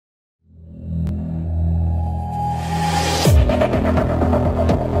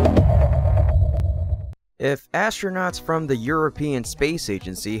If astronauts from the European Space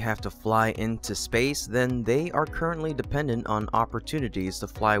Agency have to fly into space, then they are currently dependent on opportunities to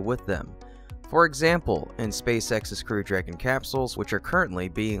fly with them. For example, in SpaceX's Crew Dragon capsules, which are currently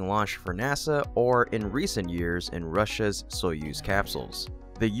being launched for NASA, or in recent years in Russia's Soyuz capsules.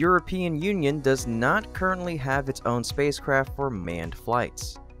 The European Union does not currently have its own spacecraft for manned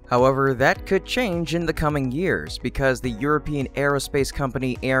flights. However, that could change in the coming years because the European aerospace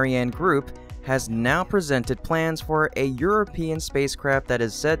company Ariane Group has now presented plans for a European spacecraft that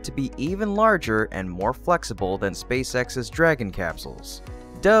is said to be even larger and more flexible than SpaceX's Dragon capsules.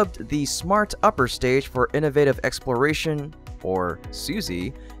 Dubbed the Smart Upper Stage for Innovative Exploration, or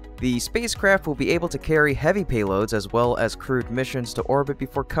SUSI, the spacecraft will be able to carry heavy payloads as well as crewed missions to orbit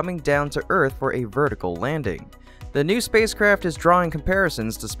before coming down to Earth for a vertical landing. The new spacecraft is drawing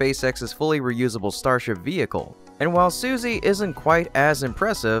comparisons to SpaceX's fully reusable Starship vehicle. And while SUSI isn't quite as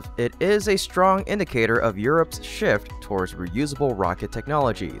impressive, it is a strong indicator of Europe's shift towards reusable rocket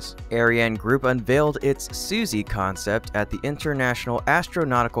technologies. Ariane Group unveiled its SUSI concept at the International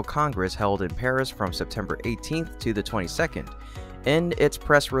Astronautical Congress held in Paris from September 18th to the 22nd. In its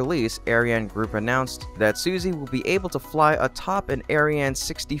press release, Ariane Group announced that SUSI will be able to fly atop an Ariane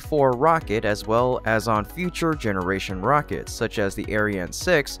 64 rocket as well as on future generation rockets, such as the Ariane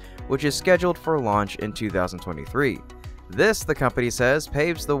 6, which is scheduled for launch in 2023. This, the company says,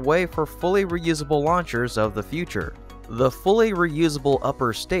 paves the way for fully reusable launchers of the future. The fully reusable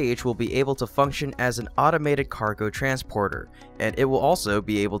upper stage will be able to function as an automated cargo transporter, and it will also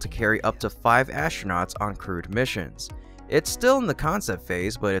be able to carry up to 5 astronauts on crewed missions. It's still in the concept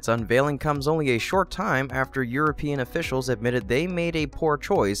phase, but its unveiling comes only a short time after European officials admitted they made a poor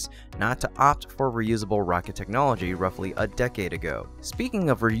choice not to opt for reusable rocket technology roughly a decade ago. Speaking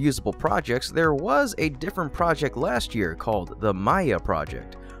of reusable projects, there was a different project last year called the Maya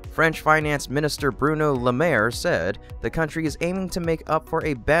project. French Finance Minister Bruno Le Maire said the country is aiming to make up for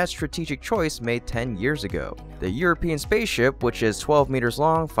a bad strategic choice made 10 years ago. The European spaceship, which is 12 meters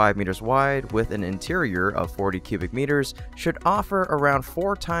long, 5 meters wide, with an interior of 40 cubic meters, should offer around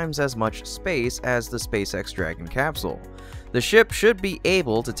 4 times as much space as the SpaceX Dragon capsule. The ship should be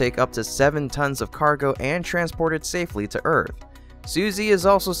able to take up to 7 tons of cargo and transport it safely to Earth. SUSI is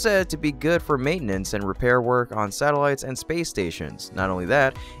also said to be good for maintenance and repair work on satellites and space stations. Not only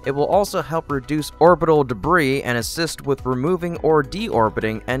that, it will also help reduce orbital debris and assist with removing or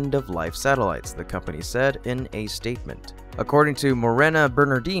deorbiting end-of-life satellites, the company said in a statement. According to Morena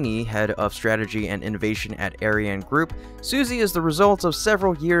Bernardini, head of strategy and innovation at Ariane Group, SUSI is the result of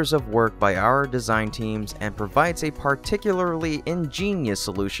several years of work by our design teams and provides a particularly ingenious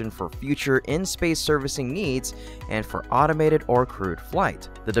solution for future in-space servicing needs and for automated or crewed flight,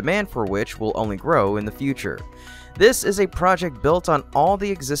 the demand for which will only grow in the future. This is a project built on all the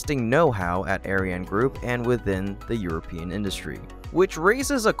existing know-how at Ariane Group and within the European industry. Which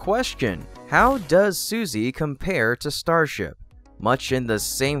raises a question: how does SUSI compare to Starship? Much in the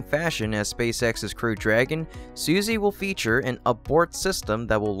same fashion as SpaceX's Crew Dragon, SUSI will feature an abort system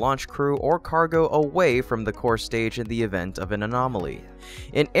that will launch crew or cargo away from the core stage in the event of an anomaly.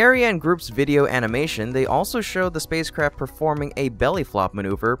 In Ariane Group's video animation, they also showed the spacecraft performing a belly flop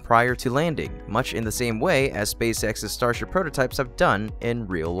maneuver prior to landing, much in the same way as SpaceX's Starship prototypes have done in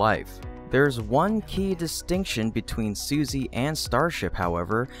real life. There's one key distinction between SUSI and Starship,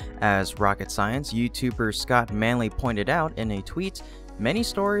 however. As rocket science YouTuber Scott Manley pointed out in a tweet, many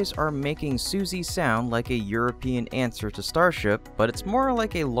stories are making SUSI sound like a European answer to Starship, but it's more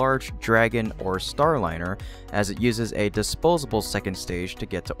like a large Dragon or Starliner, as it uses a disposable second stage to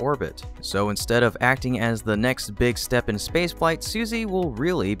get to orbit. So instead of acting as the next big step in spaceflight, SUSI will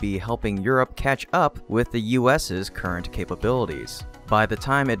really be helping Europe catch up with the US's current capabilities. By the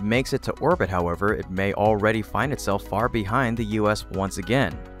time it makes it to orbit, however, it may already find itself far behind the US once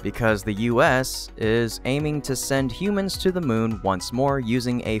again, because the US is aiming to send humans to the moon once more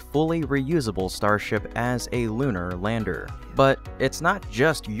using a fully reusable Starship as a lunar lander. But it's not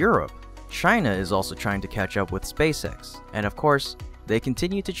just Europe. China is also trying to catch up with SpaceX, and of course, they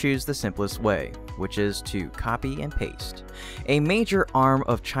continue to choose the simplest way, which is to copy and paste. A major arm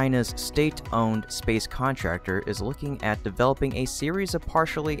of China's state-owned space contractor is looking at developing a series of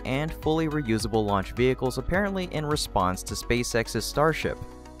partially and fully reusable launch vehicles, apparently in response to SpaceX's Starship.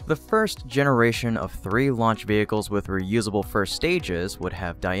 The first generation of 3 launch vehicles with reusable first stages would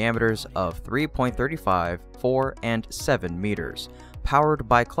have diameters of 3.35, 4, and 7 meters. Powered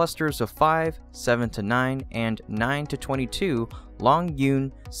by clusters of 5, 7 to 9, and 9 to 22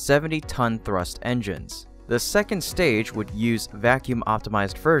 Longyun 70-ton thrust engines. The second stage would use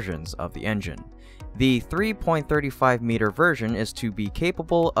vacuum-optimized versions of the engine. The 3.35-meter version is to be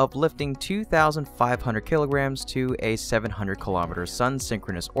capable of lifting 2,500 kilograms to a 700-kilometer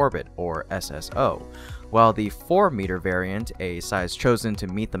sun-synchronous orbit, or SSO, while the 4-meter variant, a size chosen to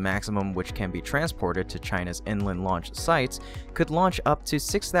meet the maximum which can be transported to China's inland launch sites, could launch up to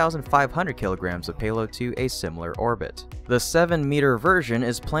 6,500 kilograms of payload to a similar orbit. The 7-meter version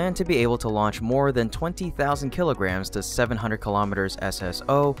is planned to be able to launch more than 20,000 kilograms to 700 kilometers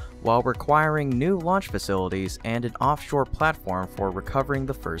SSO, while requiring new launch facilities and an offshore platform for recovering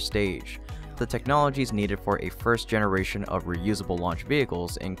the first stage. The technologies needed for a first generation of reusable launch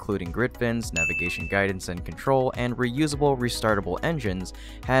vehicles, including grid fins, navigation guidance and control, and reusable restartable engines,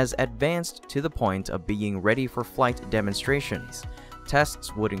 has advanced to the point of being ready for flight demonstrations.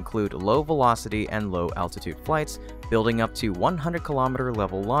 Tests would include low velocity and low altitude flights, building up to 100-kilometer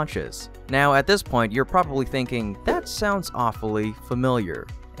level launches. Now, at this point, you're probably thinking, that sounds awfully familiar.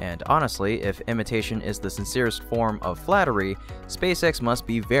 And honestly, if imitation is the sincerest form of flattery, SpaceX must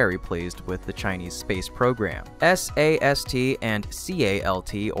be very pleased with the Chinese space program. SAST and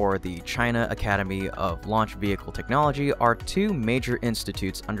CALT, or the China Academy of Launch Vehicle Technology, are two major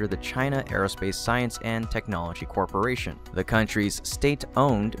institutes under the China Aerospace Science and Technology Corporation, the country's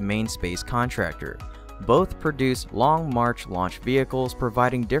state-owned main space contractor. Both produce Long March launch vehicles,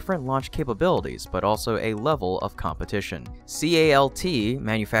 providing different launch capabilities, but also a level of competition. CALT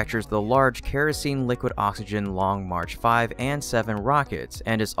manufactures the large kerosene liquid oxygen Long March 5 and 7 rockets,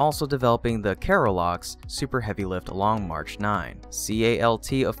 and is also developing the Kerolox Super Heavy Lift Long March 9.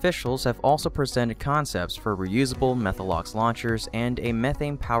 CALT officials have also presented concepts for reusable Methalox launchers and a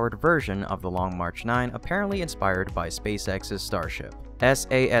methane-powered version of the Long March 9, apparently inspired by SpaceX's Starship.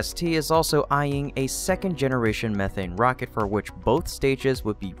 SAST is also eyeing a second-generation methane rocket for which both stages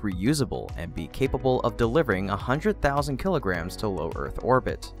would be reusable and be capable of delivering 100,000 kilograms to low Earth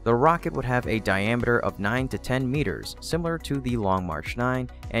orbit. The rocket would have a diameter of 9 to 10 meters, similar to the Long March 9,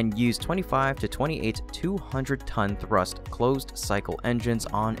 and use 25 to 28 200-ton thrust closed-cycle engines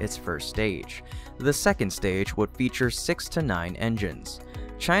on its first stage. The second stage would feature 6 to 9 engines.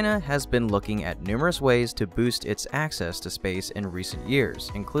 China has been looking at numerous ways to boost its access to space in recent years,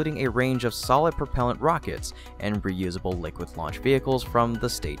 including a range of solid propellant rockets and reusable liquid launch vehicles from the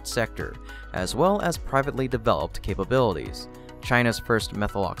state sector, as well as privately developed capabilities. China's first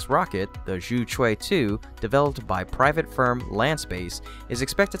Methalox rocket, the Zhuchui-2, developed by private firm Landspace, is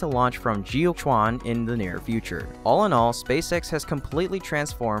expected to launch from Jiuquan in the near future. All in all, SpaceX has completely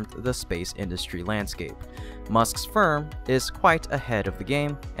transformed the space industry landscape. Musk's firm is quite ahead of the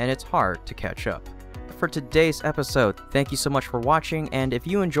game, and it's hard to catch up. For today's episode, thank you so much for watching, and if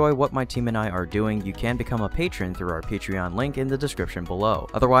you enjoy what my team and I are doing, you can become a patron through our Patreon link in the description below.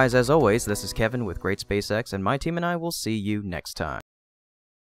 Otherwise, as always, this is Kevin with Great SpaceX, and my team and I will see you next time.